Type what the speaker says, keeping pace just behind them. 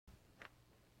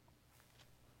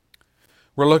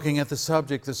We're looking at the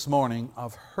subject this morning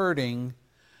of hurting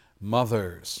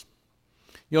mothers.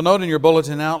 You'll note in your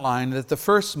bulletin outline that the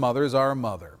first mother is our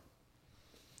mother.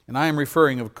 And I am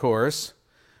referring, of course,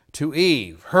 to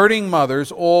Eve. Hurting mothers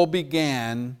all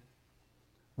began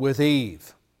with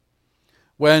Eve.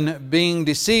 When being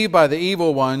deceived by the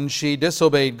evil one, she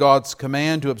disobeyed God's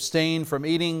command to abstain from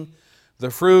eating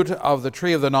the fruit of the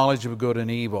tree of the knowledge of good and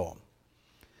evil.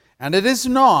 And it is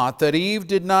not that Eve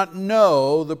did not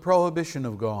know the prohibition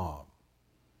of God,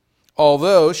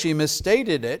 although she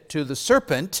misstated it to the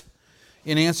serpent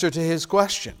in answer to his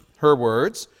question. Her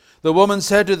words, "The woman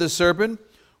said to the serpent,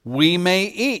 'We may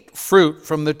eat fruit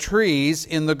from the trees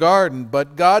in the garden,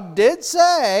 but God did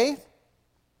say,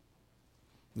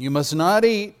 you must not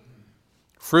eat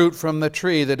fruit from the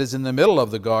tree that is in the middle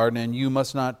of the garden, and you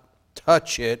must not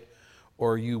touch it,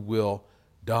 or you will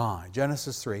die.'"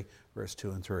 Genesis 3, verse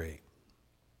 2 and 3.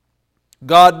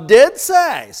 God did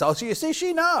say. So you see,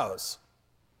 she knows.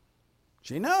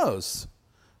 She knows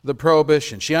the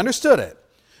prohibition. She understood it.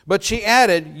 But she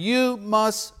added, "You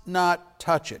must not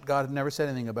touch it." God had never said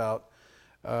anything about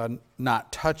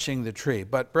not touching the tree.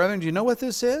 But brethren, do you know what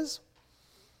this is?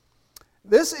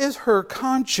 This is her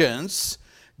conscience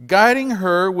guiding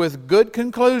her with good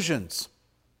conclusions.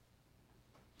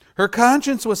 Her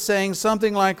conscience was saying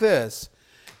something like this: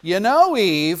 "You know,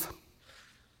 Eve,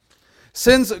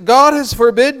 since God has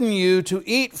forbidden you to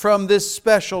eat from this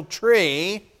special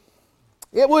tree,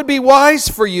 it would be wise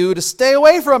for you to stay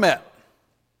away from it,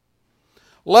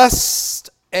 lest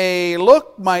a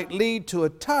look might lead to a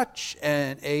touch,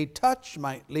 and a touch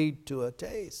might lead to a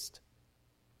taste."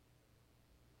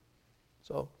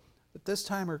 So, at this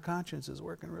time, her conscience is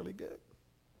working really good.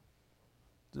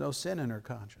 There's no sin in her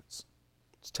conscience.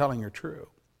 It's telling her true.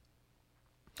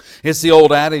 It's the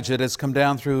old adage that has come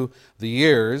down through the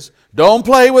years: don't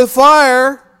play with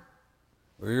fire,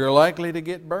 or you're likely to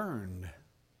get burned.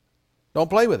 Don't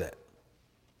play with it.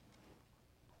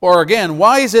 Or again,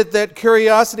 why is it that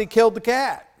curiosity killed the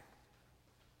cat?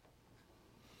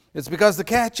 It's because the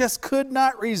cat just could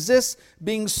not resist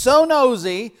being so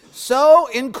nosy, so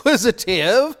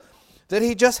inquisitive, that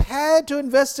he just had to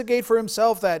investigate for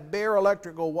himself that bare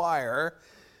electrical wire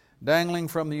dangling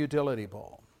from the utility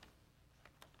pole.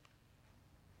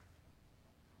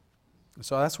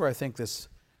 So that's where I think this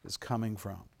is coming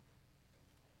from.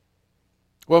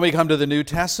 When we come to the New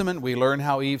Testament, we learn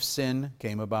how Eve's sin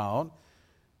came about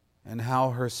and how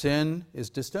her sin is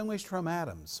distinguished from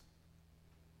Adam's.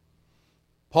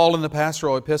 Paul in the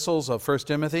pastoral epistles of 1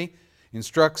 Timothy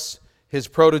instructs his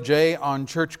protege on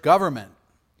church government,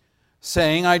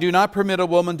 saying, "I do not permit a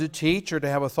woman to teach or to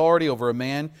have authority over a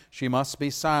man. She must be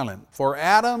silent. For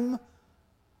Adam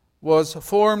was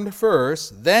formed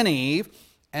first, then Eve,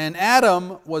 and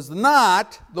Adam was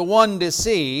not the one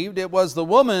deceived. It was the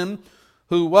woman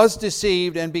who was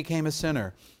deceived and became a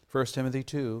sinner." 1 Timothy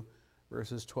 2,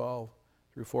 verses 12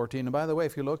 through 14. And by the way,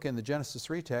 if you look in the Genesis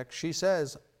 3 text, she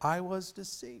says, "I was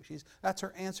deceived." That's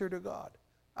her answer to God.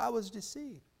 I was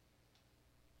deceived.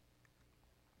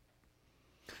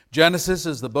 Genesis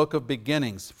is the book of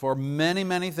beginnings for many,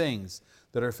 many things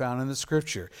that are found in the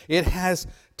Scripture. It has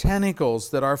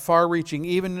tentacles that are far-reaching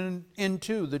even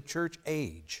into the church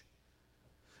age.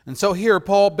 And so here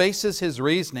Paul bases his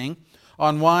reasoning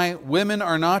on why women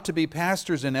are not to be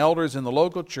pastors and elders in the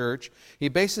local church. He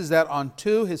bases that on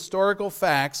two historical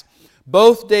facts,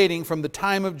 both dating from the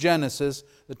time of Genesis,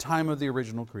 the time of the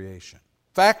original creation.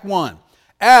 Fact one,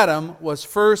 Adam was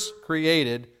first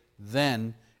created,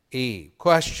 then Eve.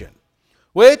 Question,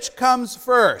 which comes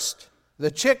first,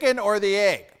 the chicken or the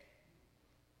egg?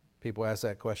 People ask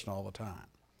that question all the time.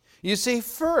 You see,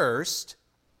 first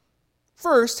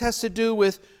has to do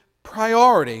with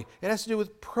priority. It has to do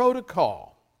with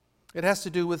protocol. It has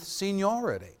to do with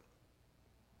seniority.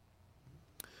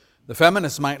 The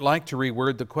feminists might like to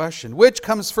reword the question, which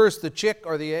comes first, the chick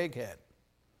or the egghead?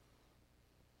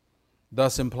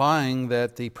 Thus implying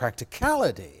that the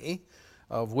practicality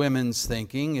of women's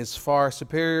thinking is far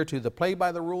superior to the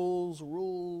play-by-the-rules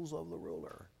of the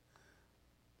ruler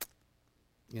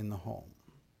in the home.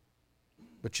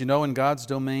 But you know, in God's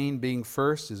domain, being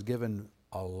first is given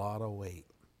a lot of weight.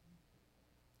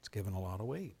 It's given a lot of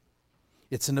weight.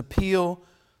 It's an appeal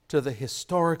to the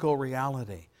historical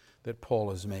reality that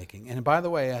Paul is making. And by the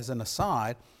way, as an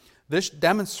aside, this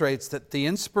demonstrates that the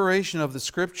inspiration of the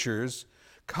Scriptures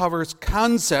covers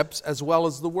concepts as well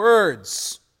as the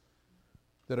words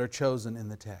that are chosen in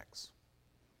the text.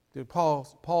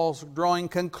 Paul's drawing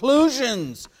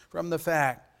conclusions from the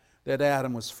fact that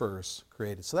Adam was first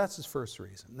created. So that's his first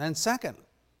reason. And then second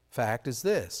fact is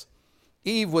this: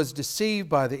 Eve was deceived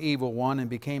by the evil one and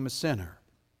became a sinner.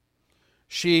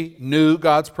 She knew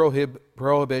God's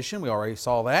prohibition. We already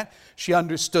saw that. She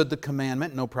understood the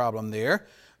commandment. No problem there.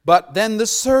 But then the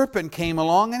serpent came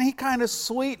along and he kind of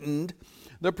sweetened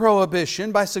the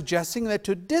prohibition by suggesting that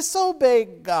to disobey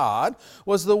God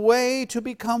was the way to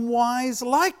become wise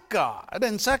like God.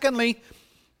 And secondly,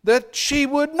 that she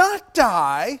would not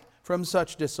die from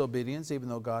such disobedience, even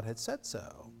though God had said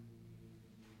so.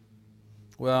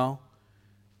 Well,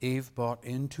 Eve bought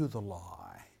into the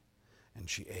lie, and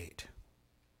she ate.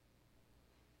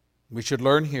 We should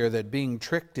learn here that being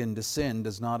tricked into sin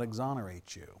does not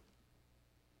exonerate you.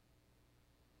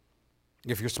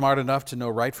 If you're smart enough to know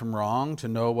right from wrong, to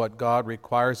know what God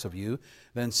requires of you,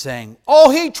 then saying, "Oh,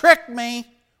 he tricked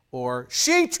me," or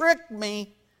 "she tricked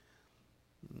me,"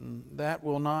 that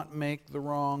will not make the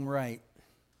wrong right.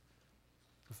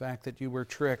 The fact that you were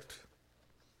tricked.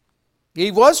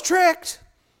 Eve was tricked,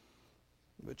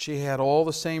 but she had all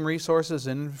the same resources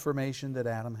and information that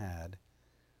Adam had.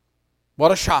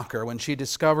 What a shocker when she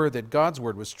discovered that God's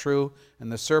word was true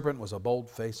and the serpent was a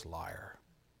bold-faced liar.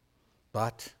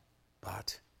 But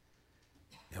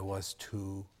it was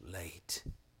too late.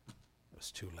 It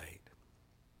was too late.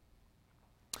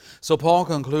 So Paul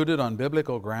concluded on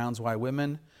biblical grounds why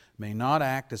women may not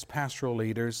act as pastoral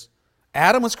leaders.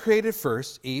 Adam was created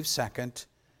first, Eve second.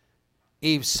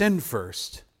 Eve sinned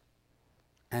first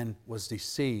and was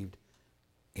deceived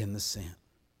in the sin.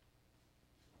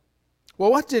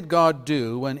 Well, what did God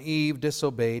do when Eve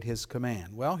disobeyed his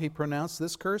command? Well, he pronounced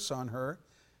this curse on her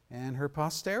and her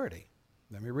posterity.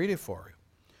 Let me read it for you.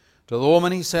 To the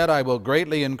woman he said, "I will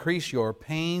greatly increase your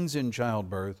pains in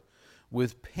childbirth.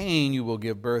 With pain you will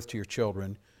give birth to your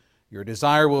children. Your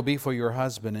desire will be for your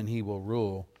husband, and he will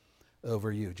rule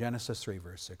over you." Genesis 3,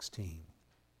 verse 16.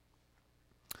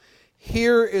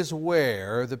 Here is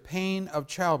where the pain of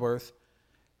childbirth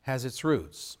has its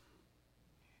roots.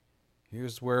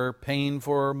 Here's where pain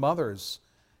for mothers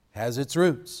has its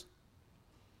roots.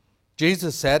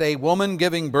 Jesus said, "A woman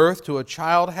giving birth to a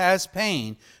child has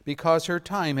pain because her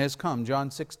time has come." John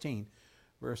 16,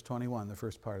 verse 21, the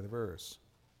first part of the verse.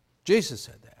 Jesus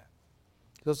said that.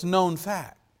 It's a known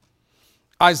fact.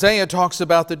 Isaiah talks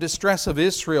about the distress of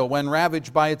Israel when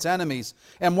ravaged by its enemies.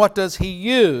 And what does he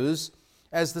use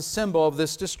as the symbol of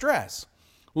this distress?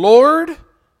 "Lord,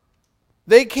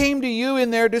 they came to you in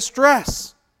their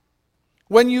distress.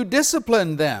 When you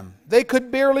disciplined them, they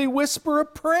could barely whisper a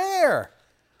prayer.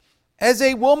 As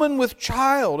a woman with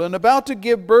child and about to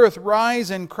give birth rises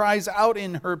and cries out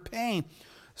in her pain,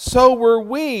 so were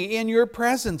we in your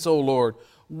presence, O Lord.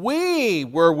 We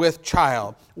were with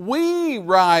child. We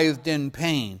writhed in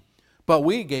pain, but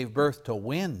we gave birth to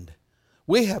wind.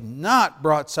 We have not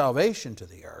brought salvation to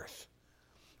the earth.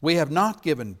 We have not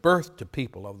given birth to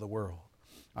people of the world."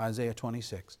 Isaiah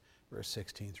 26, verse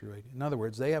 16 through 18. In other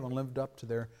words, they haven't lived up to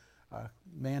their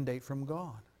mandate from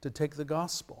God to take the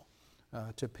gospel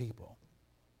to people.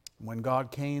 When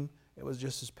God came, it was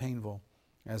just as painful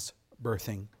as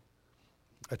birthing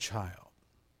a child.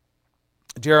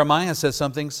 Jeremiah says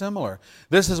something similar.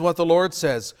 This is what the Lord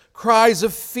says: "Cries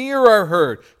of fear are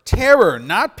heard, terror,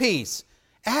 not peace.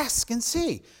 Ask and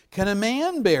see, can a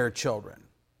man bear children?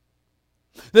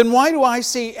 Then why do I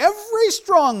see every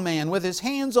strong man with his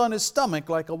hands on his stomach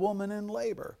like a woman in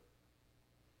labor?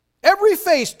 Every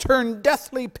face turned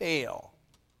deathly pale."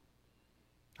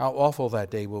 How awful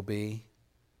that day will be.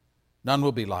 None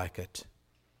will be like it.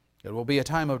 It will be a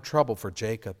time of trouble for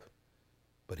Jacob,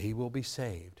 but he will be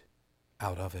saved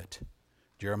out of it.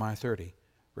 Jeremiah 30,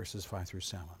 verses 5 through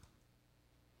 7.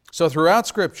 So throughout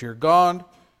Scripture, God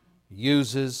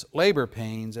uses labor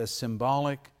pains as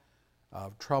symbolic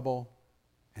of trouble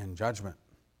and judgment.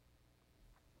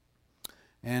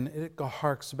 And it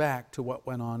harks back to what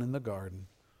went on in the garden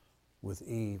with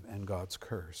Eve and God's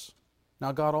curse.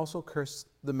 Now, God also cursed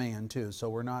the man too, so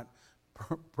we're not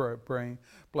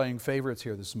playing favorites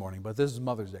here this morning, but this is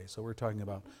Mother's Day, so we're talking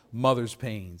about mother's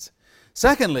pains.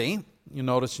 Secondly, you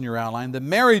notice in your outline, the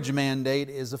marriage mandate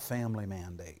is a family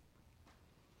mandate.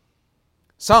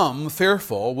 Some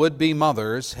fearful would-be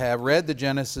mothers have read the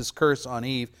Genesis curse on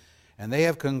Eve, and they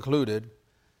have concluded,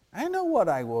 "I know what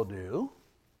I will do.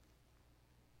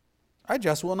 I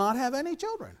just will not have any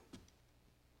children."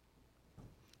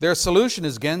 Their solution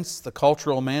is against the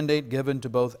cultural mandate given to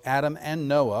both Adam and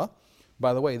Noah.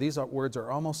 By the way, these words are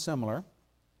almost similar.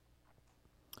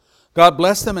 God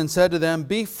blessed them and said to them,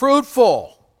 "Be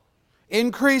fruitful,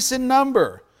 increase in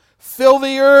number, fill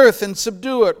the earth and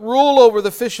subdue it, rule over the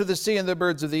fish of the sea and the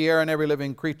birds of the air and every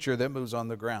living creature that moves on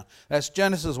the ground." That's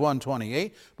Genesis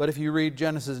 1:28. But if you read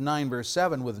Genesis 9, verse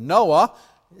 7 with Noah,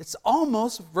 it's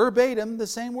almost verbatim the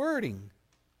same wording.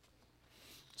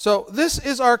 So this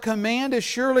is our command as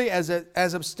surely as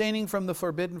abstaining from the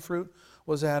forbidden fruit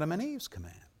was Adam and Eve's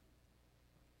command.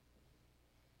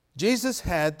 Jesus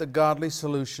had the godly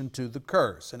solution to the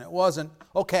curse, and it wasn't,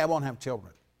 okay, I won't have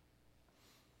children.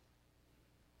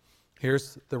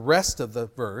 Here's the rest of the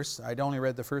verse. I'd only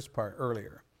read the first part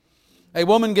earlier. A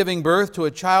woman giving birth to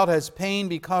a child has pain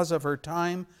because of her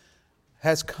time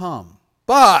has come.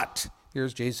 But,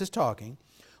 here's Jesus talking,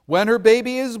 when her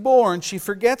baby is born, she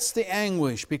forgets the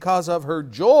anguish because of her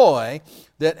joy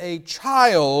that a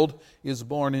child is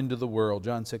born into the world.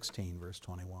 John 16, verse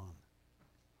 21.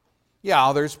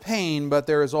 Yeah, there's pain, but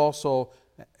there is also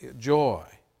joy.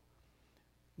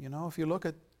 You know, if you look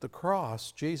at the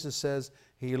cross, Jesus says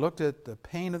he looked at the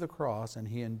pain of the cross and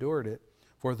he endured it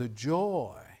for the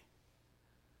joy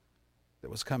that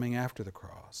was coming after the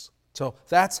cross. So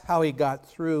that's how he got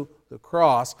through the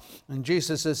cross. And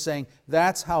Jesus is saying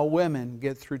that's how women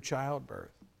get through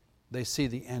childbirth. They see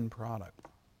the end product.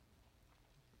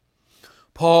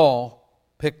 Paul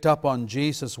picked up on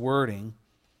Jesus' wording,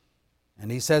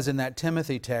 and he says in that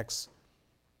Timothy text,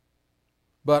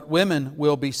 but women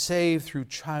will be saved through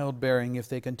childbearing if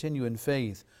they continue in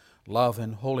faith, love,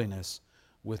 and holiness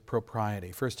with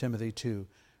propriety. 1 Timothy 2,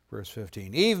 verse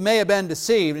 15. Eve may have been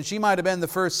deceived, and she might have been the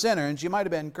first sinner, and she might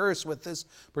have been cursed with this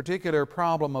particular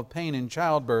problem of pain in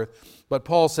childbirth. But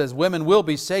Paul says women will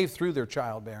be saved through their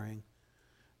childbearing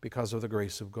because of the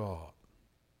grace of God.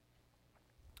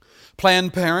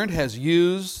 Planned Parenthood has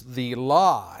used the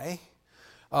lie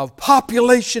of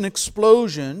population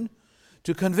explosion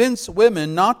to convince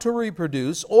women not to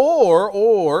reproduce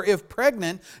or if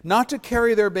pregnant, not to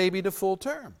carry their baby to full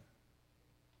term.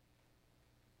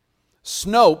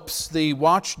 Snopes, the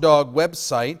watchdog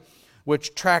website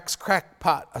which tracks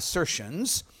crackpot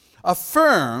assertions,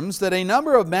 affirms that a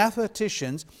number of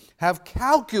mathematicians have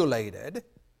calculated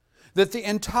that the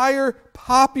entire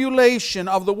population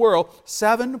of the world,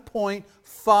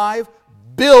 7.5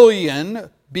 billion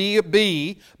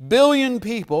billion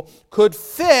people, could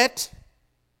fit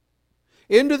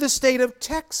into the state of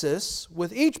Texas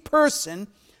with each person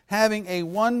having a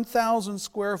 1,000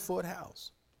 square foot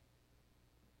house.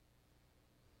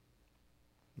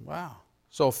 Wow.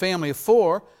 So a family of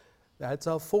four, that's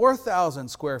a 4,000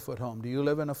 square foot home. Do you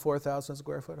live in a 4,000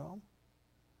 square foot home?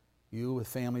 You with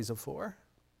families of four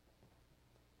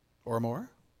or more?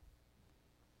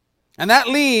 And that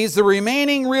leaves the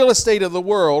remaining real estate of the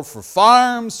world for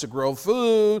farms, to grow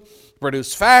food, to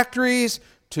produce factories,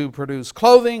 to produce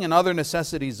clothing and other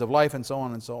necessities of life, and so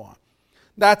on and so on.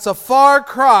 That's a far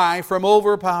cry from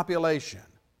overpopulation.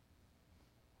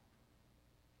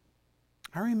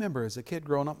 I remember as a kid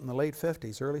growing up in the late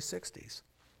 50s, early 60s,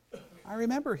 I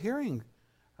remember hearing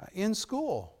in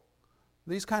school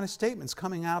these kind of statements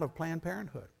coming out of Planned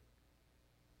Parenthood.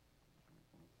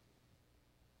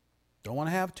 Don't want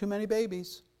to have too many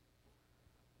babies.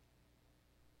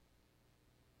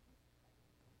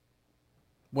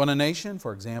 When a nation,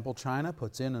 for example China,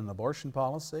 puts in an abortion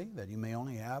policy that you may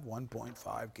only have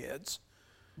 1.5 kids,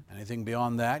 anything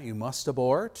beyond that you must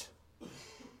abort.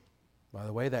 By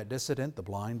the way, that dissident, the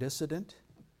blind dissident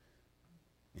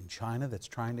in China that's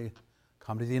trying to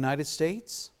come to the United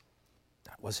States,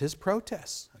 that was his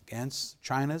protest against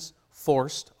China's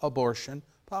forced abortion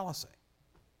policy.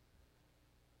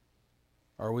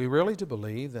 Are we really to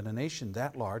believe that a nation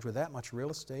that large with that much real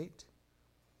estate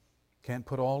can't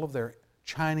put all of their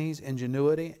Chinese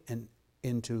ingenuity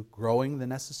into growing the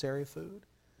necessary food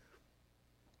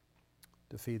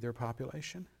to feed their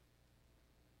population?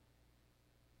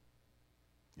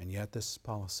 And yet this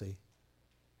policy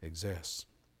exists.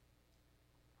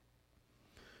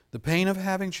 The pain of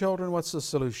having children, what's the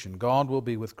solution? God will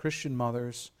be with Christian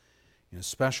mothers in a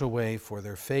special way for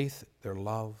their faith, their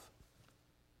love,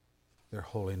 their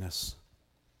holiness,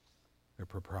 their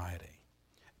propriety.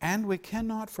 And we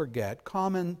cannot forget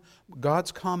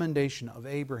God's commendation of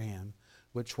Abraham,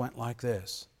 which went like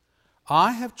this.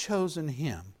 I have chosen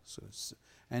him,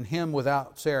 and him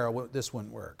without Sarah, this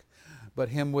wouldn't work, but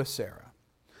him with Sarah.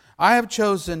 I have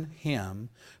chosen him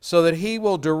so that he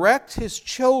will direct his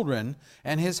children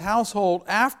and his household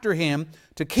after him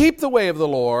to keep the way of the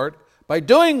Lord by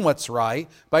doing what's right,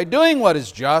 by doing what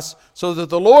is just, so that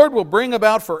the Lord will bring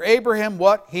about for Abraham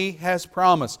what he has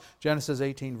promised. Genesis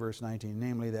 18, verse 19,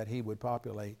 namely that he would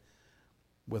populate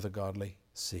with a godly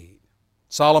seed.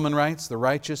 Solomon writes, the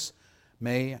righteous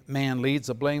man leads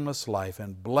a blameless life,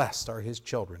 and blessed are his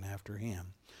children after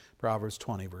him. Proverbs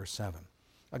 20, verse 7.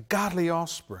 A godly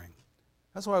offspring.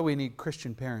 That's why we need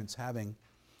Christian parents having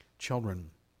children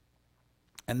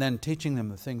and then teaching them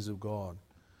the things of God.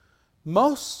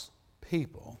 Most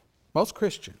people, most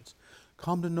Christians,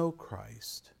 come to know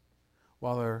Christ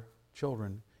while there are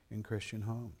children in Christian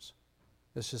homes.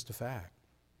 It's just a fact.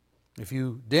 If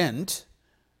you didn't,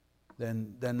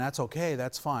 then that's okay,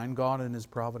 that's fine. God in His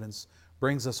providence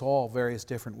brings us all various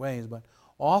different ways, but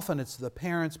often it's the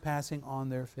parents passing on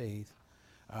their faith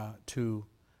to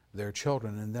their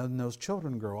children, and then those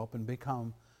children grow up and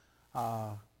become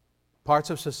parts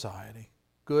of society,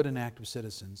 good and active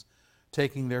citizens,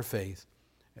 taking their faith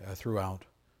throughout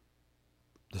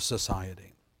the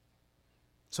society.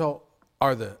 So,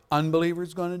 are the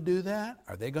unbelievers going to do that?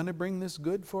 Are they going to bring this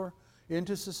good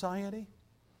into society?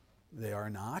 They are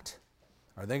not.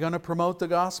 Are they going to promote the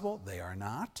gospel? They are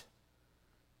not.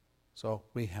 So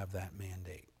we have that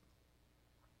mandate.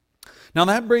 Now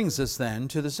that brings us then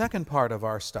to the second part of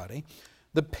our study,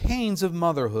 the pains of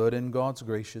motherhood and God's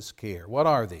gracious care. What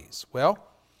are these? Well,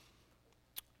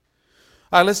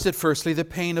 I listed firstly the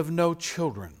pain of no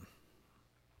children.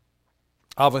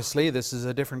 Obviously, this is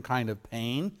a different kind of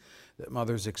pain that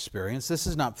mothers experience. This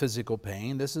is not physical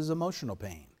pain, this is emotional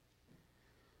pain.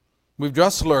 We've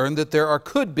just learned that there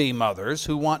could be mothers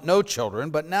who want no children,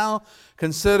 but now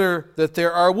consider that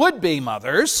there are would-be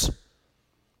mothers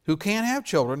who can't have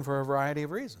children for a variety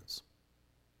of reasons.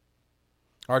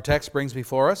 Our text brings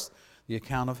before us the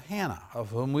account of Hannah,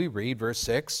 of whom we read, verse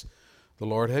 6, the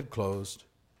Lord had closed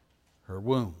her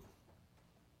womb.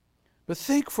 But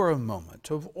think for a moment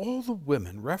of all the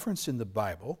women referenced in the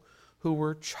Bible who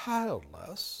were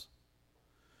childless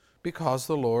because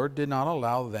the Lord did not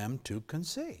allow them to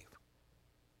conceive.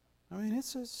 I mean,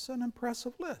 it's an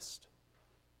impressive list.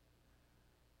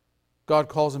 God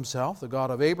calls Himself the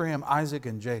God of Abraham, Isaac,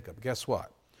 and Jacob. Guess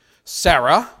what?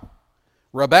 Sarah,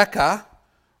 Rebekah,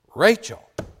 Rachel.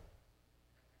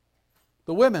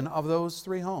 The women of those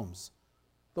three homes,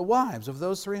 the wives of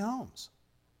those three homes,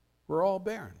 were all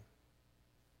barren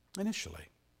initially.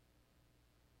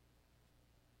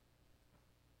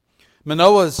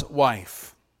 Manoah's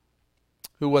wife,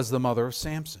 who was the mother of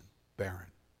Samson, barren.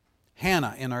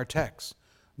 Hannah in our text.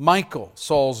 Michal,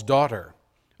 Saul's daughter.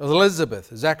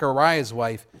 Elizabeth, Zechariah's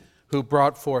wife, who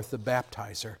brought forth the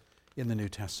baptizer in the New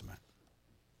Testament.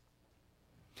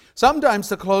 Sometimes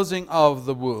the closing of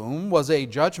the womb was a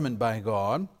judgment by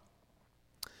God,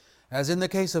 as in the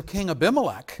case of King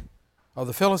Abimelech of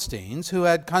the Philistines, who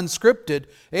had conscripted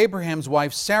Abraham's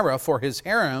wife Sarah for his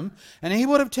harem, and he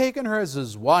would have taken her as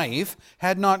his wife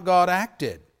had not God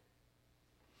acted.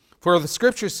 For the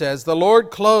Scripture says, the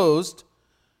Lord closed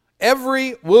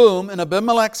every womb in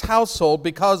Abimelech's household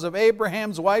because of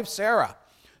Abraham's wife Sarah.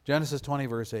 Genesis 20,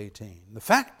 verse 18. The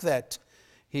fact that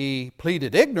he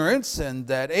pleaded ignorance and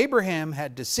that Abraham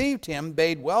had deceived him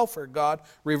bade well for God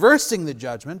reversing the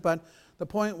judgment, but the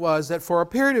point was that for a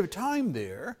period of time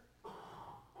there,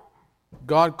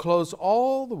 God closed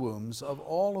all the wombs of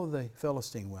all of the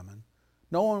Philistine women.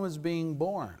 No one was being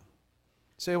born.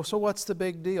 You say, well, so what's the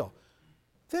big deal?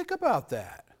 Think about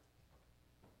that.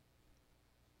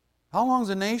 How long is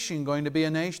a nation going to be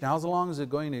a nation? How long is it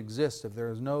going to exist if there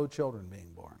is no children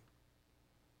being born?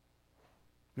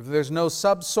 If there's no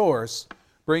sub-source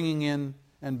bringing in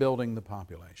and building the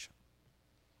population?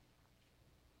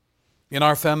 In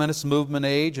our feminist movement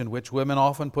age, in which women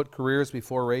often put careers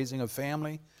before raising a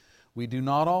family, we do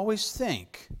not always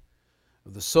think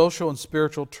of the social and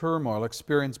spiritual turmoil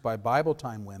experienced by Bible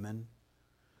time women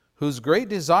whose great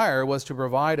desire was to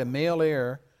provide a male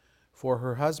heir for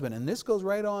her husband. And this goes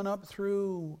right on up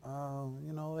through,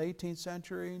 18th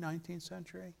century, 19th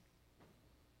century.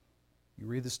 You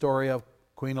read the story of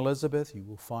Queen Elizabeth, you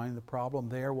will find the problem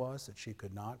there was that she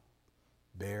could not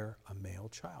bear a male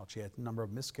child. She had a number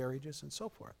of miscarriages and so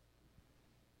forth.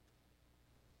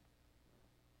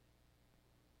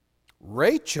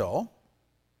 Rachel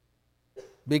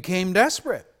became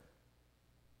desperate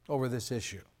over this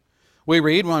issue. We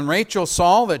read, when Rachel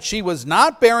saw that she was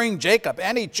not bearing Jacob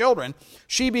any children,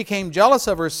 she became jealous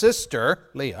of her sister,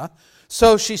 Leah.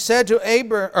 So she said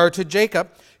to Jacob,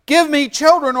 give me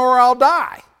children or I'll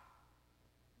die.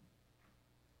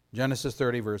 Genesis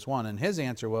 30, verse 1. And his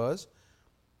answer was,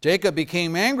 Jacob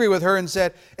became angry with her and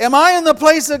said, am I in the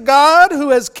place of God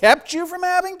who has kept you from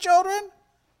having children?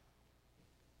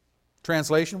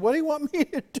 Translation, what do you want me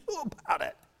to do about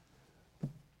it?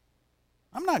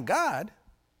 I'm not God.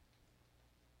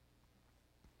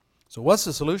 So what's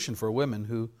the solution for women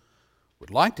who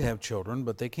would like to have children,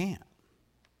 but they can't?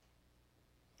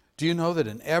 Do you know that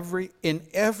in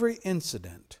every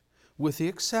incident, with the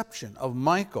exception of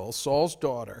Michal, Saul's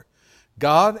daughter,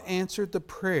 God answered the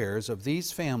prayers of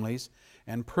these families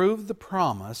and proved the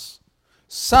promise,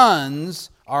 sons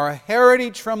are a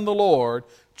heritage from the Lord,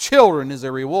 children is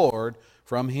a reward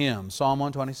from Him. Psalm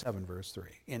 127, verse 3.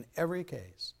 In every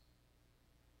case.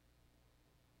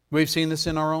 We've seen this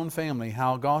in our own family,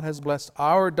 how God has blessed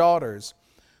our daughters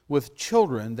with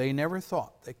children they never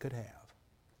thought they could have.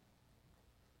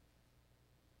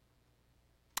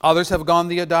 Others have gone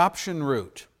the adoption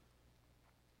route,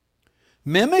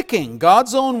 mimicking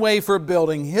God's own way for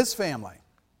building His family.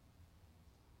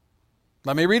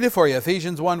 Let me read it for you.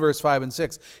 Ephesians 1, verse 5 and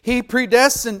 6. He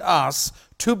predestined us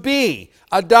to be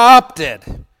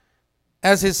adopted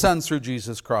as His sons through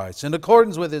Jesus Christ, in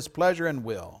accordance with His pleasure and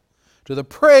will, to the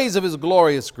praise of His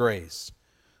glorious grace,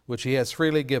 which He has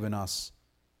freely given us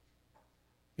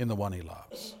in the one He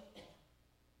loves.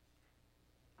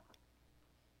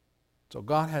 So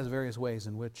God has various ways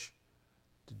in which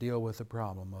to deal with the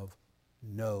problem of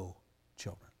no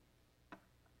children.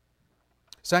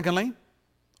 Secondly,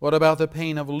 what about the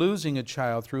pain of losing a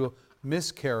child through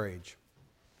miscarriage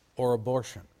or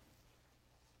abortion?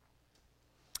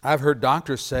 I've heard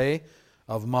doctors say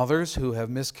of mothers who have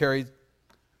miscarried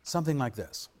something like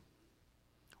this.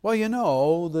 Well, you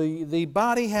know, the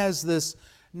body has this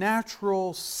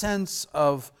natural sense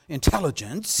of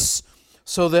intelligence,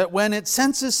 so that when it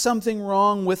senses something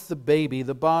wrong with the baby,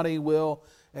 the body will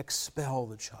expel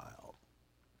the child.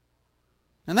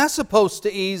 And that's supposed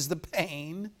to ease the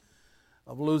pain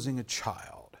of losing a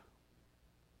child.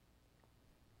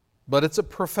 But it's a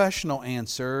professional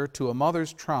answer to a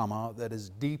mother's trauma that is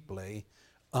deeply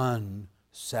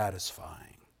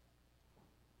unsatisfying,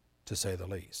 to say the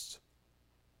least.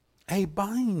 A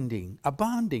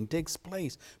bonding takes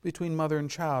place between mother and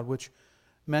child, which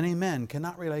many men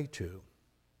cannot relate to.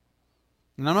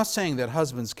 And I'm not saying that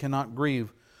husbands cannot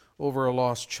grieve over a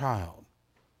lost child,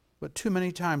 but too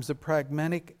many times the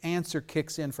pragmatic answer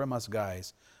kicks in from us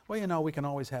guys. Well, you know, we can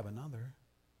always have another.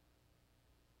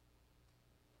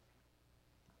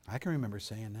 I can remember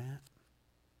saying that.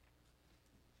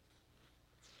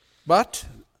 But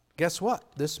guess what?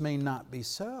 This may not be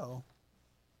so.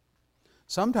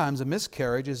 Sometimes a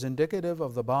miscarriage is indicative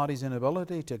of the body's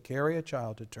inability to carry a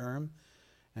child to term,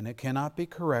 and it cannot be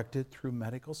corrected through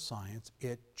medical science.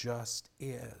 It just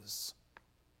is.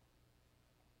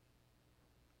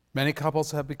 Many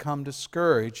couples have become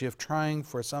discouraged if trying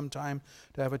for some time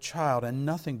to have a child, and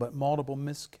nothing but multiple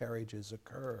miscarriages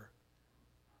occur.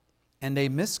 And a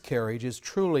miscarriage is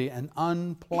truly an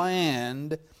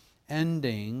unplanned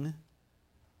ending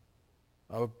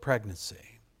of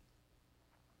pregnancy.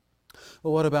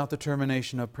 Well, what about the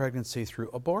termination of pregnancy through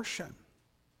abortion?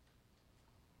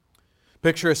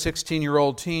 Picture a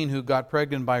 16-year-old teen who got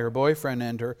pregnant by her boyfriend,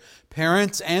 and her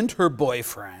parents and her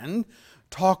boyfriend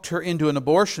talked her into an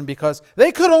abortion because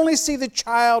they could only see the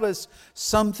child as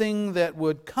something that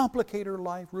would complicate her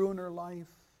life, ruin her life.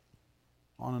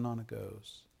 On and on it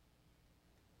goes.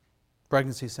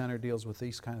 Pregnancy Center deals with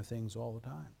these kind of things all the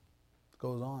time. It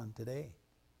goes on today.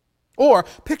 Or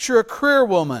picture a career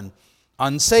woman,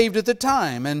 unsaved at the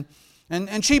time, and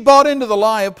she bought into the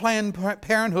lie of Planned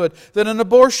Parenthood that an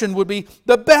abortion would be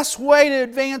the best way to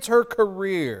advance her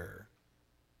career.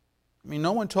 I mean,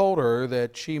 no one told her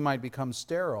that she might become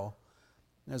sterile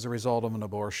as a result of an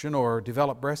abortion or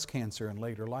develop breast cancer in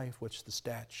later life, which the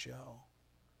stats show.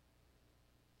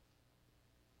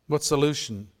 What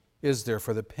solution is there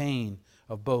for the pain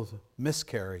of both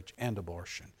miscarriage and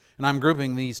abortion? And I'm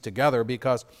grouping these together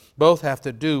because both have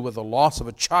to do with the loss of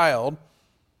a child,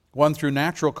 one through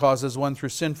natural causes, one through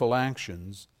sinful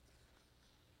actions.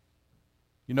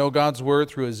 You know, God's Word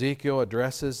through Ezekiel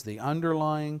addresses the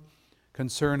underlying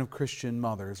concern of Christian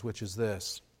mothers, which is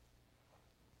this: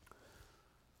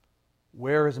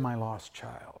 where is my lost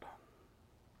child?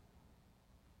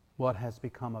 What has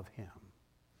become of him?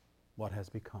 What has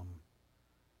become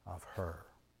of her?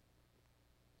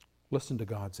 Listen to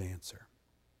God's answer.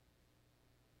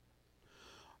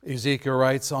 Ezekiel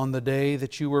writes, on the day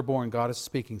that you were born, God is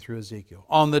speaking through Ezekiel,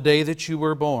 on the day that you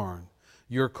were born,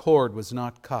 your cord was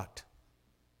not cut,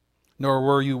 nor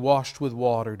were you washed with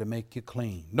water to make you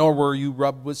clean, nor were you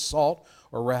rubbed with salt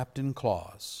or wrapped in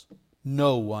cloths.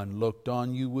 No one looked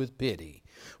on you with pity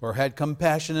or had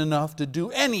compassion enough to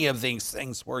do any of these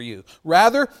things for you.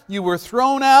 Rather, you were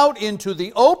thrown out into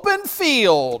the open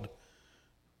field,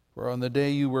 for on the day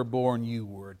you were born, you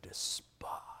were despised.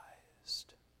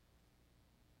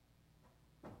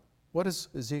 What is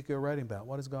Ezekiel writing about?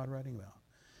 What is God writing about?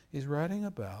 He's writing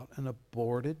about an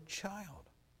aborted child.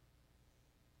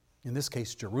 In this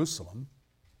case, Jerusalem.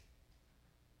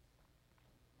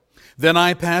 Then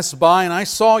I passed by and I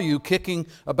saw you kicking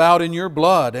about in your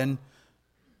blood. And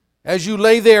as you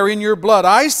lay there in your blood,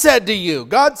 I said to you,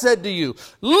 God said to you,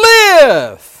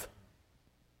 live!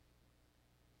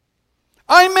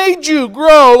 I made you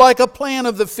grow like a plant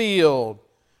of the field.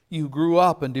 You grew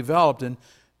up and developed and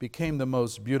became the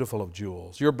most beautiful of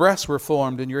jewels. Your breasts were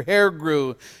formed, and your hair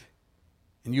grew,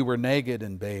 and you were naked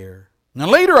and bare. And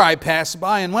later I passed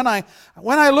by, and when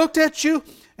I looked at you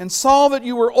and saw that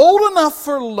you were old enough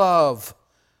for love,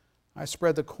 I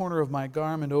spread the corner of my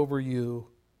garment over you.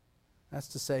 That's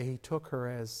to say, he took her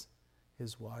as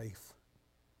his wife.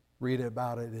 Read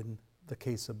about it in the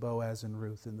case of Boaz and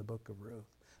Ruth in the book of Ruth.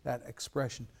 That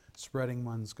expression, spreading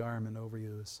one's garment over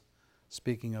you, is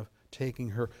speaking of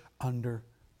taking her under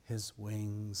his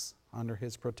wings, under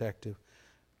his protective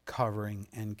covering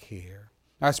and care.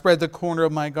 I spread the corner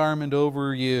of my garment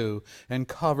over you and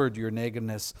covered your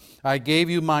nakedness. I gave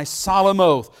you my solemn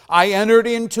oath. I entered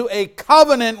into a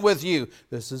covenant with you.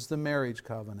 This is the marriage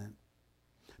covenant.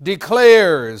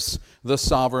 Declares the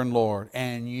sovereign Lord,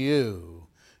 and you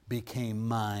became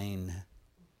mine.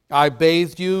 I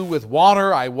bathed you with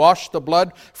water. I washed the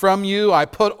blood from you. I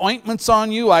put ointments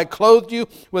on you. I clothed you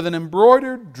with an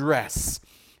embroidered dress.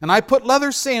 And I put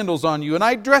leather sandals on you, and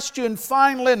I dressed you in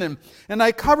fine linen, and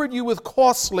I covered you with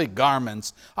costly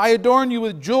garments. I adorned you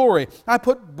with jewelry. I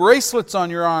put bracelets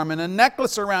on your arm and a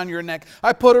necklace around your neck.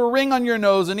 I put a ring on your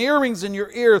nose and earrings in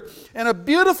your ears and a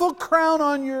beautiful crown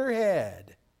on your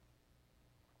head.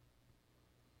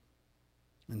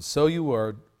 And so you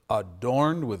were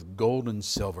adorned with gold and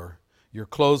silver. Your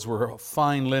clothes were of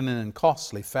fine linen and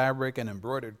costly fabric and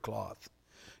embroidered cloth.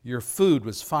 Your food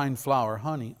was fine flour,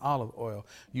 honey, olive oil.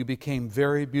 You became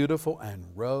very beautiful and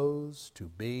rose to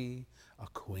be a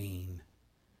queen.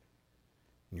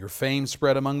 Your fame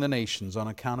spread among the nations on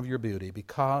account of your beauty,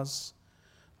 because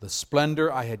the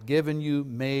splendor I had given you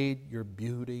made your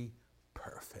beauty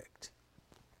perfect,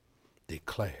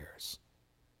 declares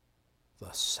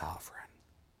the sovereign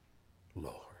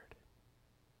Lord.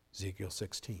 Ezekiel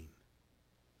 16,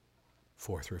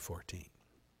 4 through 14.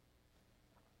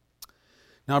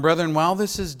 Now, brethren, while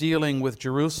this is dealing with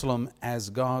Jerusalem as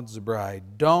God's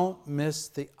bride, don't miss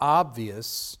the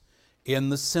obvious in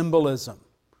the symbolism.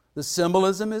 The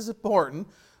symbolism is important,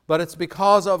 but it's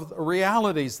because of the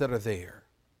realities that are there.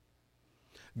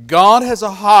 God has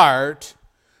a heart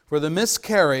for the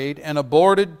miscarried and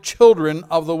aborted children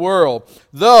of the world,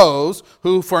 those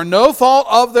who, for no fault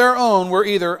of their own, were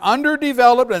either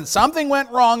underdeveloped and something went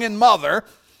wrong in mother,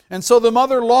 and so the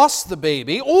mother lost the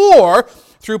baby, or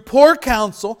through poor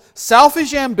counsel,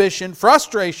 selfish ambition,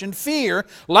 frustration, fear,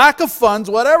 lack of funds,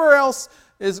 whatever else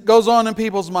goes on in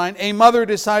people's mind, a mother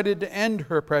decided to end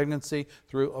her pregnancy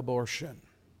through abortion.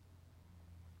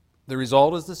 The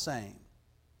result is the same.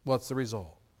 What's the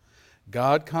result?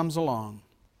 God comes along.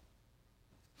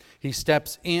 He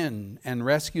steps in and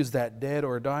rescues that dead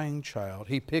or dying child.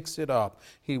 He picks it up.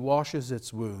 He washes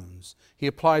its wounds. He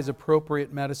applies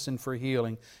appropriate medicine for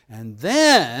healing. And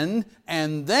then,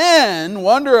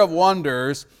 wonder of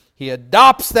wonders, he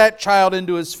adopts that child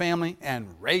into his family and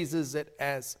raises it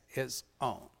as his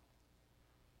own.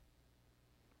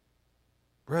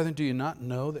 Brethren, do you not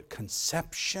know that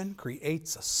conception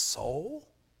creates a soul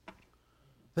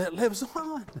that lives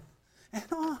on and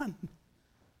on?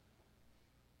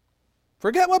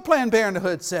 Forget what Planned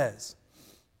Parenthood says.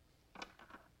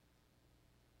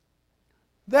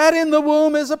 That in the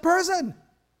womb is a person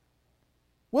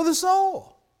with a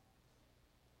soul.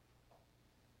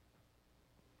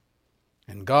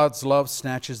 And God's love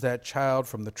snatches that child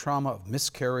from the trauma of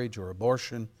miscarriage or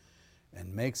abortion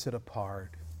and makes it a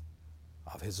part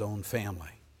of his own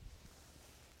family.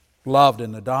 Loved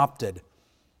and adopted.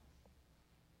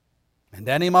 And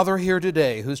any mother here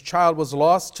today whose child was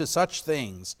lost to such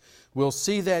things will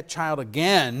see that child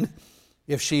again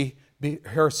if she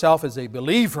herself is a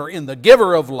believer in the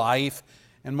giver of life,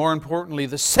 and more importantly,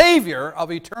 the Savior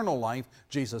of eternal life,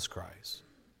 Jesus Christ.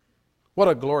 What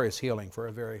a glorious healing for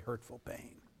a very hurtful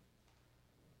pain.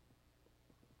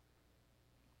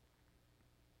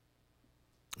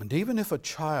 And even if a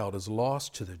child is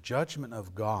lost to the judgment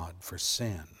of God for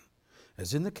sin,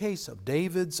 as in the case of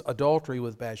David's adultery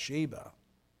with Bathsheba,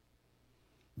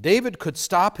 David could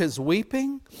stop his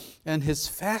weeping and his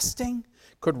fasting,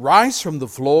 could rise from the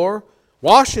floor,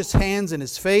 wash his hands and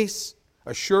his face,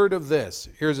 assured of this.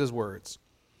 Here's his words.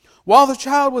 While the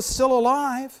child was still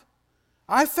alive,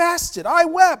 I fasted, I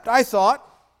wept, I thought,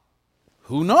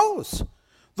 who knows?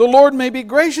 The Lord may be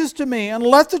gracious to me and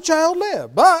let the child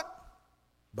live. But,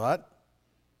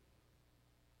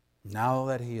 now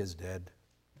that he is dead,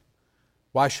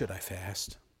 why should I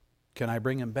fast? Can I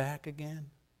bring him back again?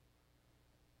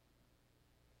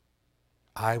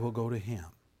 I will go to him,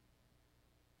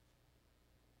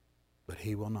 but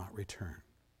he will not return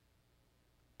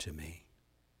to me.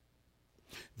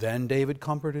 Then David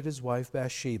comforted his wife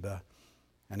Bathsheba,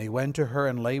 and he went to her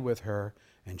and lay with her,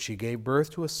 and she gave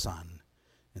birth to a son,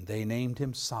 and they named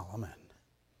him Solomon.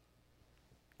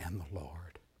 And the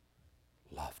Lord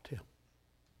loved him.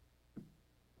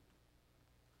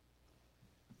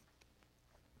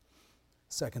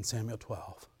 Second Samuel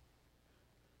 12,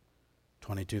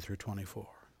 22 through 24.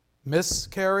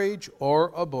 Miscarriage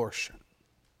or abortion.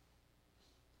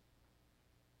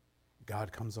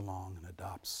 God comes along and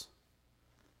adopts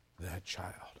that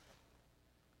child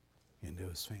into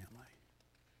his family.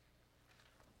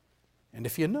 And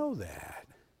if you know that,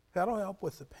 that'll help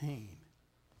with the pain.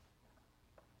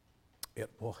 It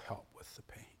will help with the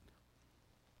pain.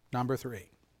 Number 3.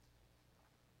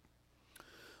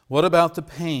 What about the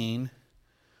pain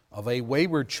of a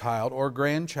wayward child or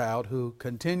grandchild who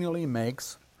continually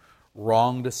makes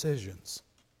wrong decisions?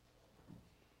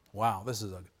 Wow, this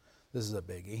is a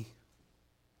biggie.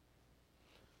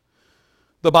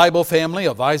 The Bible family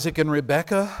of Isaac and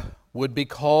Rebekah would be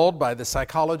called by the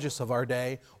psychologists of our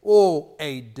day,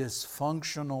 a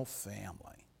dysfunctional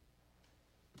family.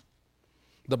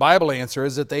 The Bible answer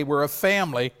is that they were a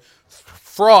family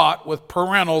fraught with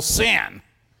parental sin.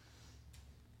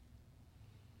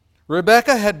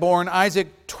 Rebekah had borne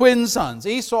Isaac twin sons,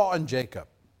 Esau and Jacob.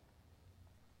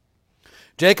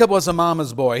 Jacob was a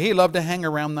mama's boy. He loved to hang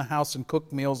around the house and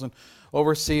cook meals and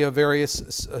oversee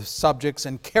various subjects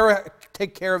and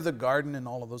take care of the garden and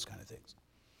all of those kind of things.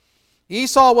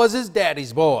 Esau was his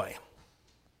daddy's boy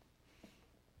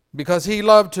because he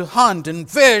loved to hunt and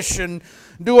fish and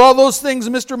do all those things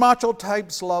Mr. Macho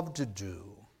types love to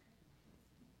do.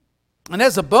 And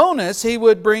as a bonus, he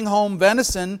would bring home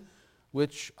venison,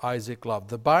 which Isaac loved.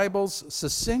 The Bible's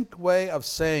succinct way of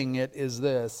saying it is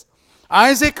this: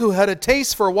 Isaac, who had a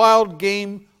taste for wild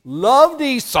game, loved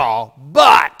Esau,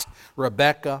 but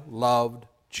Rebekah loved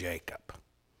Jacob.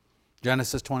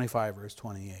 Genesis 25, verse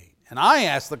 28. And I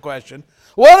ask the question,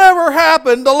 whatever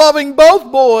happened to loving both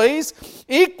boys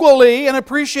equally and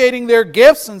appreciating their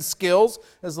gifts and skills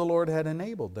as the Lord had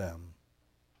enabled them?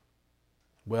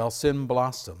 Well, sin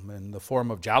blossomed in the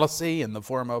form of jealousy, in the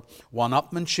form of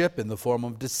one-upmanship, in the form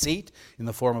of deceit, in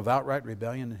the form of outright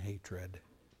rebellion and hatred.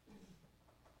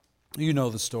 You know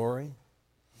the story.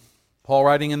 Paul,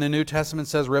 writing in the New Testament,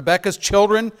 says, Rebekah's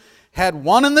children had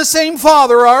one and the same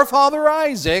father, our father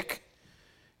Isaac.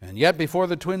 And yet before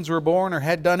the twins were born or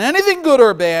had done anything good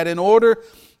or bad, in order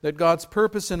that God's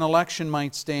purpose in election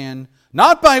might stand,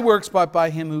 not by works but by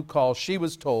him who calls, she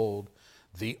was told,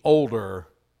 the older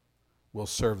will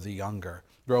serve the younger.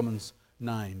 Romans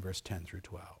 9, verse 10 through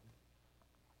 12.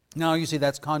 Now you see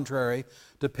that's contrary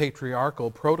to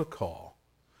patriarchal protocol.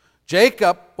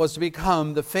 Jacob was to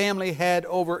become the family head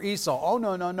over Esau. Oh,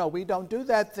 no, we don't do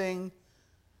that thing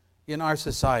in our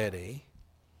society.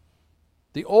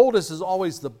 The oldest is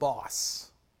always the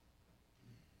boss.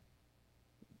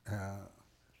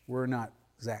 We're not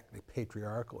exactly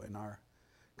patriarchal in our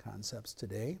concepts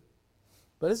today.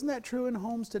 But isn't that true in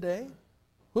homes today?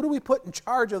 Who do we put in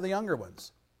charge of the younger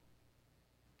ones?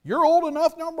 You're old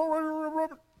enough now.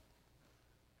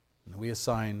 And we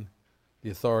assign the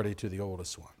authority to the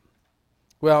oldest one.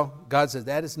 Well, God says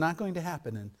that is not going to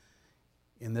happen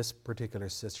in this particular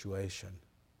situation.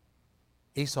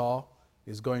 Esau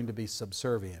is going to be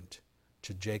subservient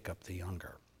to Jacob the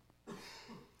younger.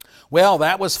 Well,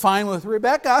 that was fine with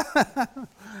Rebekah.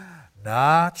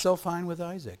 Not so fine with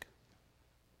Isaac.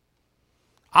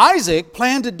 Isaac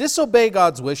planned to disobey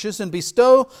God's wishes and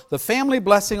bestow the family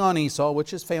blessing on Esau,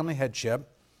 which is family headship.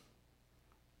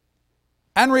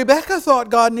 And Rebekah thought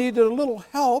God needed a little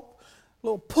help, a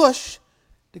little push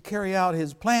to carry out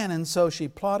his plan, and so she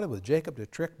plotted with Jacob to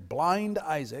trick blind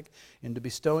Isaac into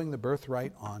bestowing the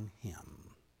birthright on him.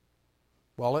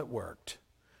 Well, it worked.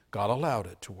 God allowed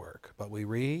it to work. But we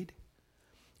read,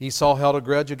 Esau held a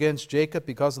grudge against Jacob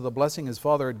because of the blessing his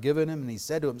father had given him, and he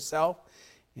said to himself,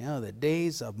 the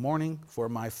days of mourning for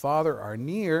my father are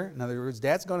near. In other words,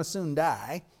 Dad's going to soon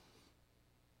die.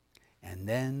 And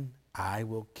then I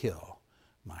will kill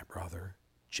my brother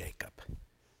Jacob.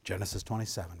 Genesis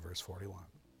 27, verse 41.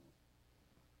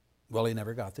 Well, he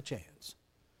never got the chance.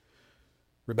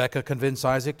 Rebekah convinced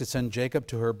Isaac to send Jacob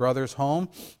to her brother's home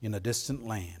in a distant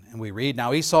land. And we read,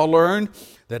 now Esau learned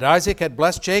that Isaac had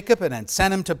blessed Jacob and had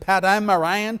sent him to Paddan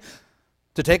Aram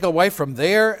to take a wife from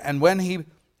there. And when he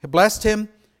blessed him,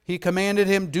 he commanded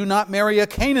him, do not marry a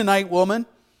Canaanite woman.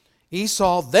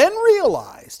 Esau then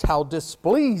realized how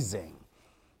displeasing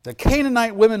the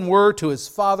Canaanite women were to his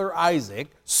father Isaac.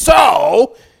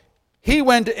 So he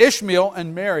went to Ishmael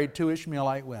and married 2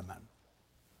 Ishmaelite women,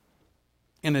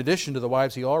 in addition to the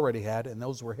wives he already had, and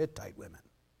those were Hittite women.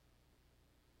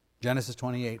 Genesis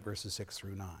 28, verses 6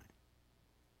 through 9.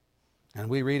 And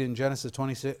we read in Genesis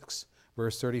 26,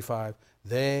 verse 35,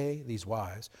 these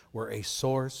wives, were a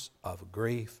source of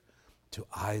grief to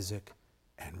Isaac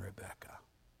and Rebekah.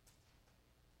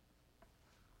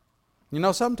 You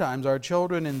know, sometimes our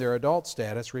children in their adult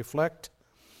status reflect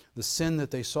the sin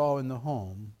that they saw in the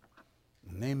home,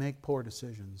 and they make poor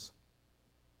decisions.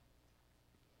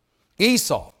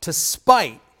 Esau, to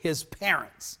spite his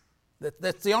parents,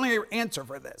 that's the only answer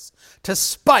for this, to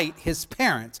spite his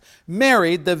parents,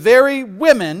 married the very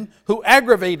women who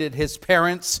aggravated his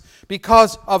parents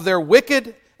because of their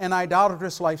wicked and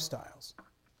idolatrous lifestyles.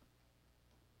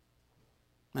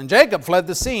 And Jacob fled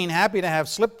the scene, happy to have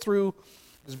slipped through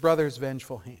his brother's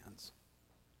vengeful hands.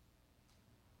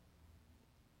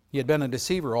 He had been a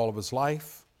deceiver all of his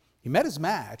life. He met his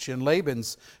match in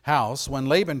Laban's house when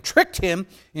Laban tricked him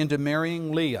into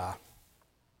marrying Leah.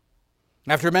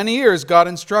 After many years, God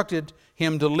instructed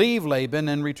him to leave Laban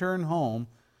and return home.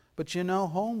 But you know,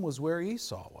 home was where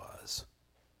Esau was.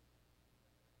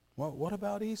 Well, what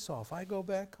about Esau? If I go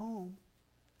back home,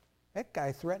 that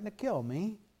guy threatened to kill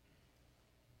me.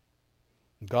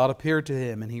 God appeared to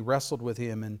him, and he wrestled with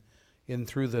him in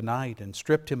through the night and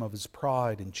stripped him of his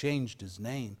pride and changed his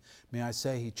name. May I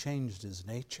say, he changed his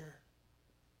nature.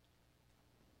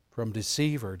 From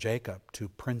deceiver, Jacob, to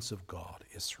Prince of God,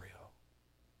 Israel.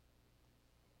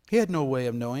 He had no way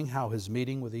of knowing how his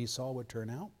meeting with Esau would turn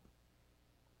out.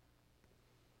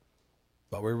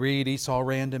 But we read Esau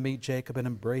ran to meet Jacob and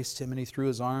embraced him, and he threw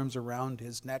his arms around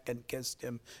his neck and kissed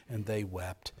him, and they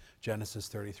wept. Genesis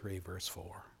 33, verse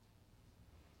 4.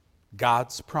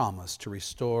 God's promise to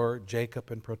restore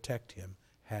Jacob and protect him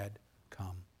had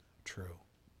come true.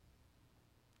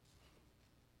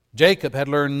 Jacob had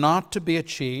learned not to be a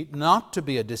cheat, not to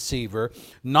be a deceiver,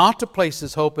 not to place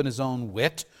his hope in his own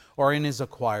wit or in his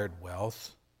acquired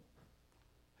wealth.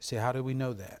 See, how do we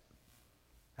know that?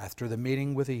 After the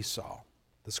meeting with Esau,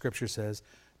 the scripture says,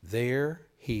 there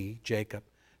he, Jacob,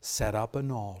 set up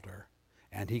an altar,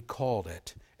 and he called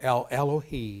it El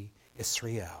Elohe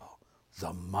Israel,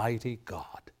 the mighty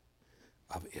God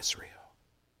of Israel.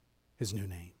 His new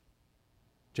name.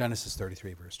 Genesis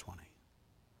 33, verse 20.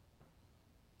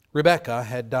 Rebekah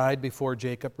had died before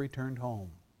Jacob returned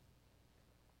home.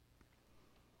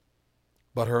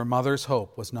 But her mother's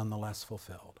hope was nonetheless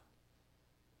fulfilled.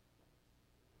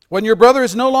 When your brother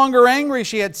is no longer angry,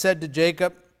 she had said to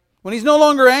Jacob, when he's no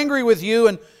longer angry with you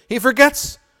and he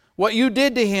forgets what you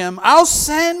did to him, I'll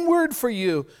send word for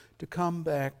you to come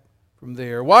back from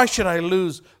there. Why should I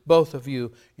lose both of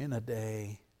you in a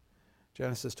day?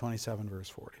 Genesis 27, verse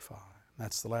 45.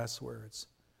 That's the last words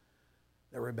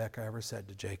that Rebekah ever said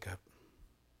to Jacob.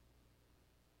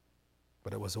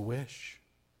 But it was a wish.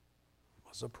 It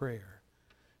was a prayer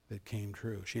that came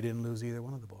true. She didn't lose either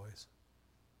one of the boys.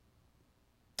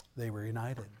 They were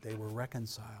united. They were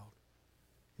reconciled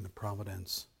in the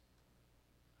providence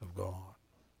of God.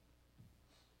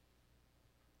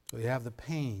 So you have the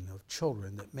pain of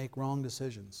children that make wrong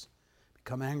decisions,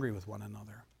 become angry with one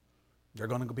another. They're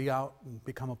going to be out and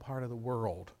become a part of the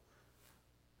world.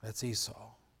 That's Esau.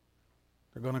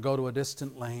 They're going to go to a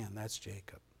distant land. That's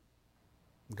Jacob.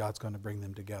 And God's going to bring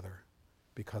them together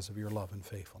because of your love and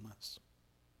faithfulness.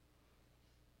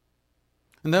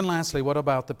 And then lastly, what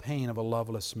about the pain of a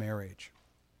loveless marriage?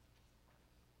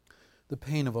 The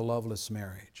pain of a loveless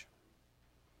marriage.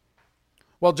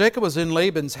 While Jacob was in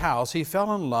Laban's house, he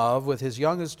fell in love with his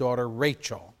youngest daughter,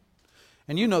 Rachel.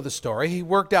 And you know the story. He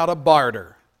worked out a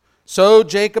barter. So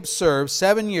Jacob served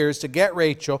 7 years to get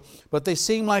Rachel, but they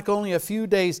seemed like only a few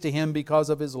days to him because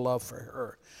of his love for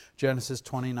her. Genesis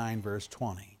 29, verse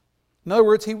 20. In other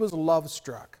words, he was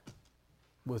love-struck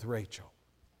with Rachel.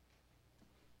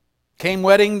 Came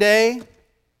wedding day,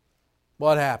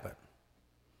 what happened?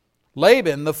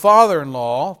 Laban, the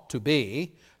father-in-law to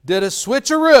be, did a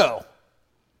switcheroo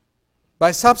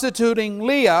by substituting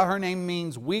Leah, her name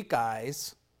means weak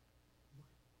eyes,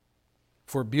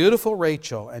 for beautiful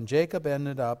Rachel, and Jacob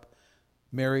ended up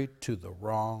married to the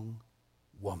wrong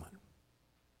woman.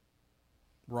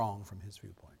 Wrong from his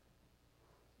viewpoint.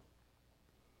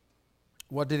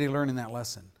 What did he learn in that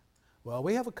lesson? Well,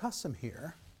 we have a custom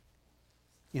here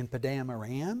in Padam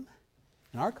Aram,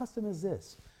 and our custom is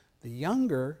this: the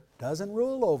younger doesn't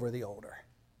rule over the older.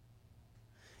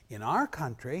 In our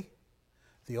country,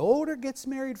 the older gets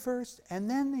married first, and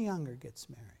then the younger gets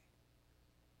married.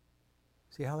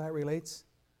 See how that relates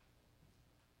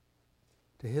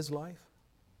to his life?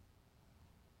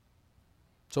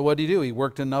 So what did he do? He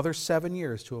worked another 7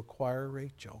 years to acquire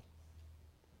Rachel.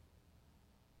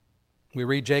 We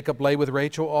read Jacob lay with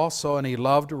Rachel also, and he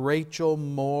loved Rachel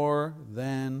more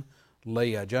than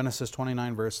Leah. Genesis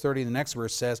 29, verse 30. The next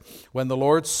verse says, when the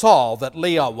Lord saw that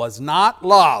Leah was not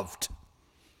loved,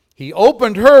 He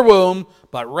opened her womb,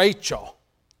 but Rachel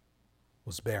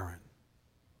was barren.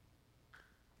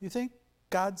 You think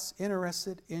God's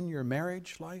interested in your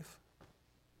marriage life?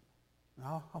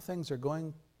 How things are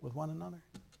going with one another?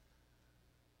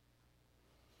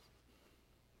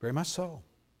 Very much so.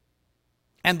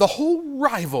 And the whole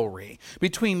rivalry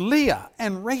between Leah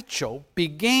and Rachel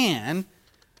began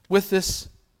with this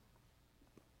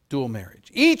dual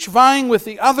marriage. Each vying with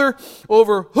the other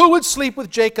over who would sleep with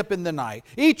Jacob in the night.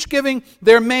 Each giving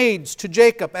their maids to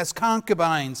Jacob as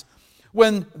concubines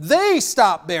when they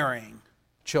stopped bearing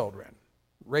children.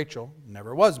 Rachel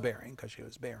never was bearing because she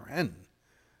was barren.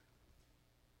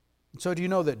 So do you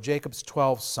know that Jacob's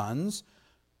 12 sons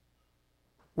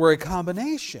were a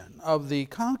combination of the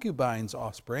concubine's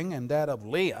offspring and that of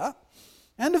Leah,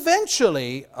 and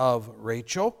eventually of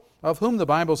Rachel, of whom the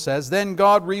Bible says, then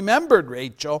God remembered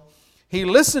Rachel. He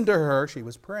listened to her, she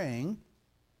was praying,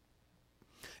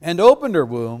 and opened her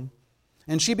womb,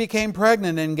 and she became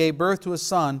pregnant and gave birth to a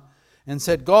son, and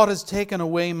said, God has taken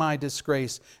away my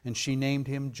disgrace. And she named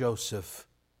him Joseph,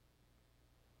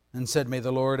 and said, may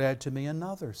the Lord add to me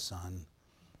another son.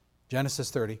 Genesis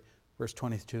 30, verse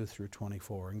 22 through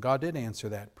 24. And God did answer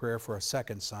that prayer for a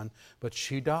second son, but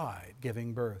she died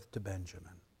giving birth to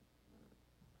Benjamin.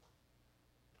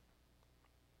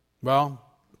 Well,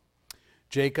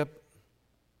 Jacob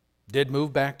did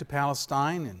move back to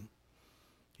Palestine, and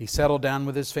he settled down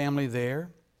with his family there.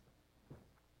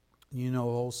 You know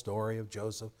the whole story of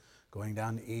Joseph going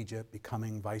down to Egypt,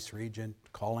 becoming vice-regent,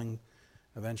 calling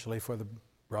eventually for the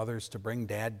brothers to bring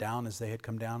Dad down as they had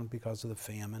come down because of the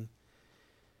famine.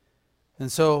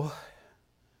 And so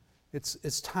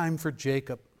it's time for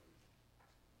Jacob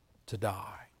to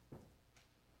die.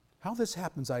 How this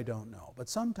happens, I don't know. But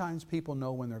sometimes people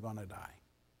know when they're going to die.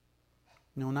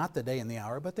 No, not the day and the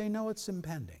hour, but they know it's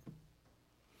impending.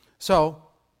 So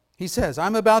he says,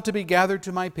 I'm about to be gathered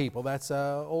to my people. That's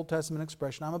an Old Testament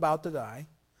expression. I'm about to die,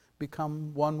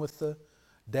 become one with the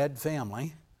dead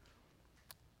family.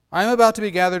 I am about to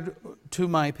be gathered to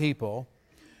my people.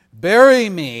 Bury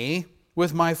me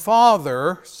with my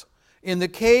fathers in the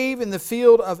cave in the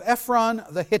field of Ephron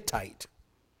the Hittite,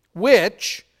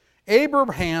 which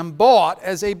Abraham bought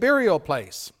as a burial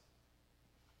place.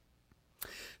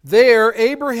 There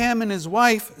Abraham and his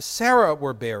wife Sarah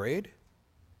were buried.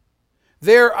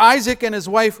 There Isaac and his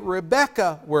wife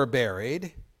Rebekah were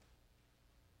buried.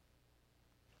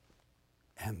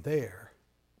 And there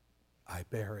I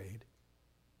buried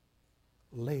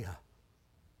Leah.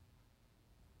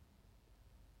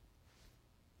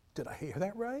 Did I hear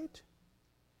that right?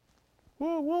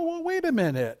 Whoa, wait a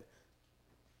minute.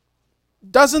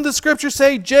 Doesn't the scripture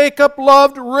say Jacob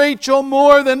loved Rachel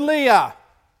more than Leah?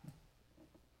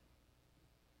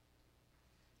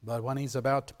 But when he's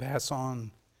about to pass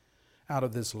on out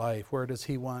of this life, where does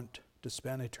he want to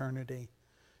spend eternity,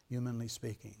 humanly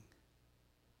speaking?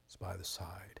 It's by the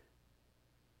side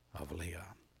of Leah.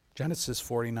 Genesis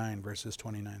 49, verses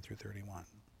 29 through 31.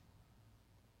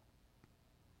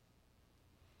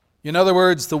 In other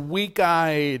words, the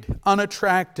weak-eyed,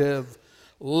 unattractive,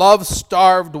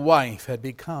 love-starved wife had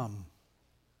become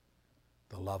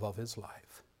the love of his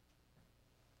life.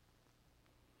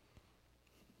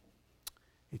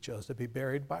 He chose to be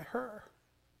buried by her.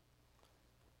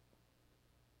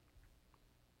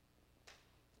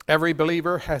 Every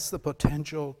believer has the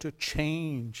potential to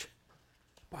change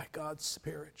by God's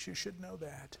Spirit. You should know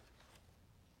that.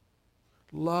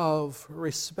 Love,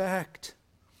 respect,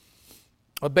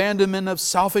 abandonment of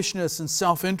selfishness and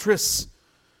self-interest,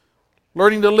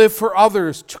 learning to live for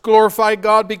others, to glorify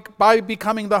God by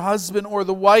becoming the husband or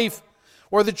the wife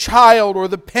or the child or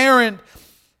the parent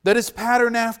that is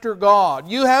patterned after God.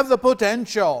 You have the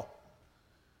potential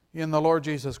in the Lord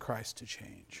Jesus Christ to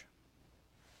change.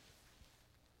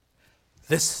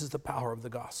 This is the power of the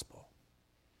gospel.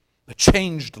 A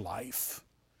changed life,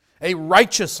 a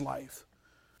righteous life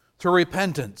through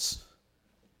repentance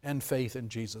and faith in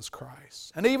Jesus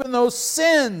Christ. And even those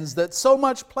sins that so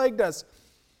much plagued us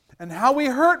and how we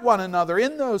hurt one another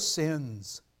in those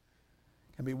sins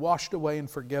can be washed away and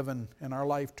forgiven and our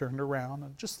life turned around.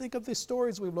 And just think of the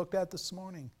stories we've looked at this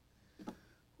morning.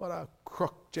 What a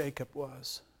crook Jacob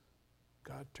was.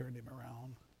 God turned him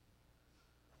around.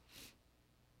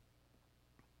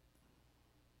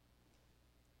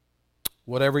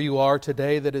 Whatever you are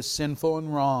today that is sinful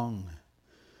and wrong,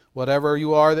 whatever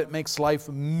you are that makes life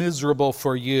miserable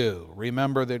for you,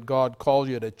 remember that God called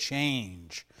you to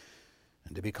change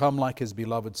and to become like His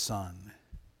beloved Son.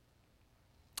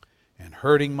 And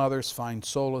hurting mothers find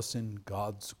solace in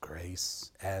God's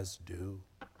grace, as do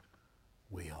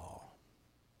we all.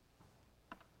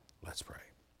 Let's pray.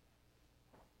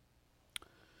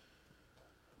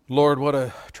 Lord, what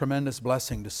a tremendous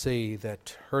blessing to see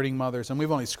that hurting mothers, and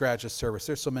we've only scratched the surface.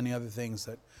 There's so many other things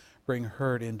that bring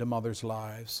hurt into mothers'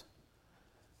 lives.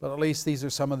 But at least these are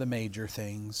some of the major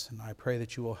things. And I pray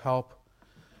that you will help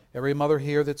every mother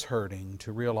here that's hurting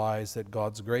to realize that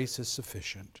God's grace is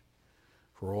sufficient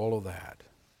for all of that.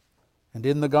 And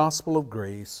in the gospel of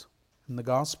grace, in the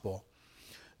gospel,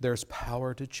 there's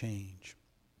power to change.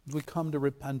 We come to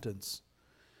repentance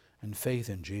and faith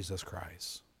in Jesus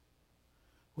Christ.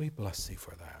 We bless thee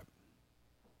for that.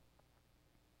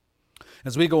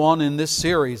 As we go on in this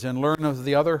series and learn of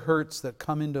the other hurts that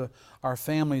come into our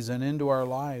families and into our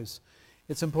lives,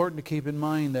 it's important to keep in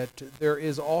mind that there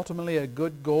is ultimately a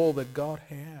good goal that God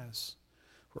has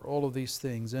for all of these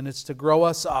things, and it's to grow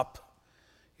us up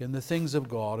in the things of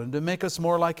God and to make us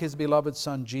more like His beloved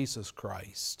Son, Jesus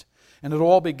Christ. And it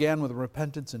all began with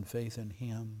repentance and faith in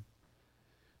Him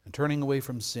and turning away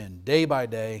from sin day by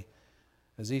day,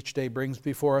 as each day brings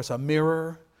before us a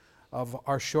mirror of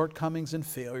our shortcomings and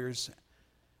failures,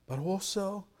 but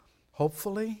also,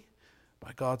 hopefully,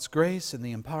 by God's grace and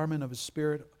the empowerment of His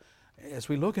Spirit, as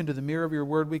we look into the mirror of your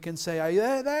Word, we can say,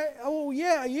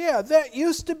 that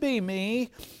used to be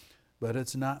me, but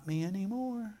it's not me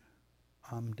anymore.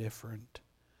 I'm different.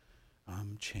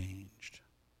 I'm changed.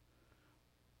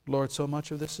 Lord, so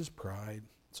much of this is pride.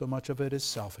 So much of it is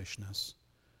selfishness.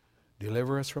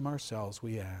 Deliver us from ourselves,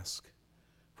 we ask,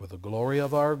 for the glory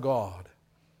of our God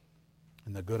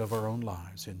and the good of our own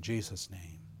lives. In Jesus'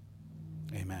 name,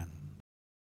 amen.